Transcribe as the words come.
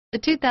The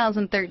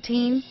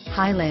 2013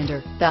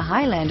 Highlander. The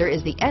Highlander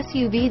is the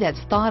SUV that's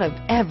thought of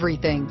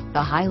everything.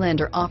 The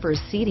Highlander offers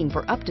seating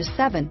for up to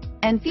 7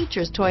 and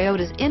features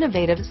Toyota's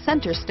innovative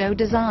center stow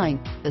design.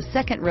 The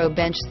second row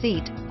bench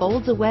seat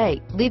folds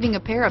away, leaving a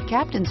pair of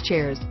captain's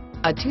chairs.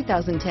 A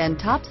 2010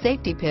 top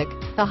safety pick,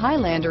 the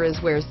Highlander is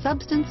where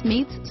substance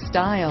meets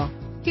style.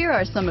 Here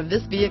are some of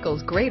this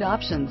vehicle's great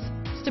options: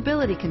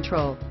 stability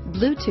control,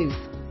 Bluetooth,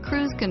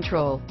 cruise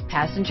control,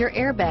 passenger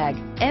airbag,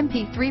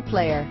 MP3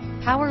 player,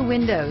 power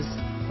windows,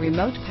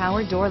 remote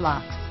power door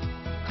locks,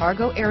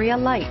 cargo area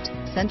light,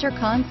 center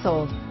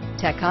console,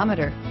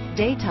 tachometer,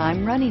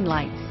 daytime running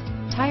lights,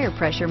 tire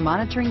pressure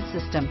monitoring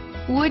system.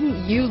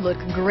 Wouldn't you look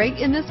great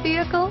in this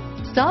vehicle?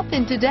 Stop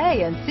in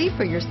today and see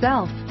for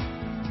yourself.